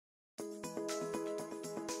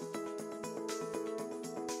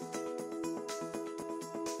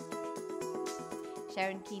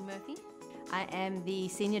Sharon Keane-Murphy. I am the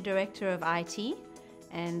Senior Director of IT,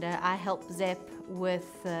 and I help Zep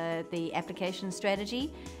with the application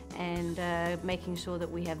strategy and making sure that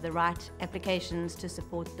we have the right applications to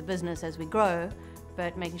support the business as we grow,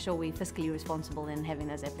 but making sure we're fiscally responsible in having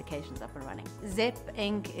those applications up and running. Zep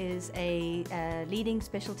Inc. is a leading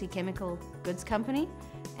specialty chemical goods company,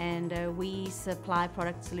 and we supply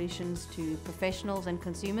product solutions to professionals and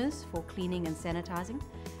consumers for cleaning and sanitizing.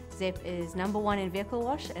 Zep is #1 in vehicle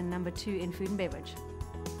wash and #2 in food and beverage.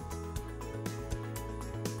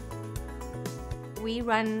 We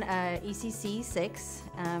run ECC 6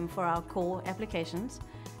 for our core applications,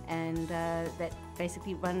 and that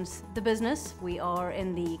basically runs the business. We are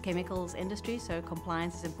in the chemicals industry, so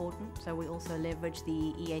compliance is important, so we also leverage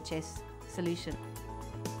the EHS solution.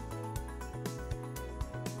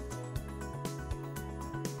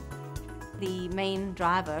 The main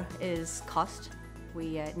driver is cost.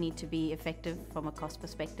 We need to be effective from a cost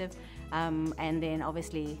perspective, and then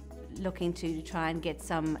obviously looking to try and get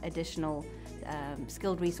some additional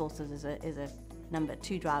skilled resources is a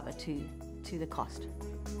 #2 driver to the cost.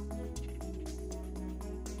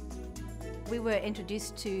 We were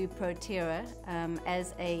introduced to Protera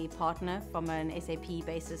as a partner from an SAP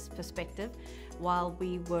basis perspective while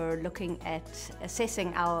we were looking at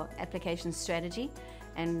assessing our application strategy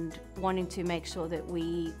and wanting to make sure that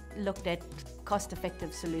we looked at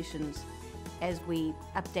cost-effective solutions as we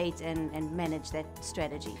update and manage that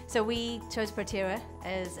strategy. So we chose Protera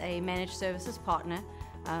as a managed services partner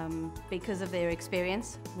because of their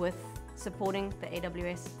experience with supporting the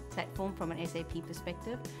AWS platform from an SAP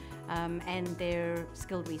perspective, and their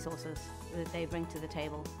skilled resources that they bring to the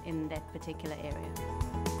table in that particular area.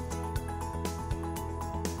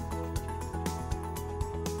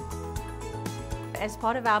 As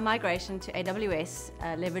part of our migration to AWS,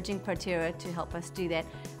 leveraging Protera to help us do that,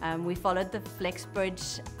 we followed the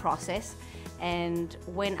FlexBridge process, and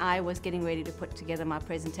when I was getting ready to put together my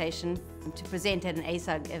presentation to present at an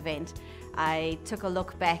ASUG event, I took a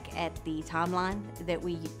look back at the timeline that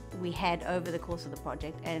we had over the course of the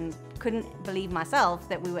project and couldn't believe myself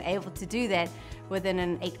that we were able to do that within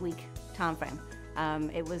an 8-week time frame.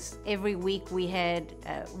 It was every week we had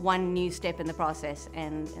one new step in the process,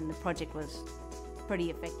 and the project was pretty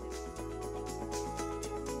effective.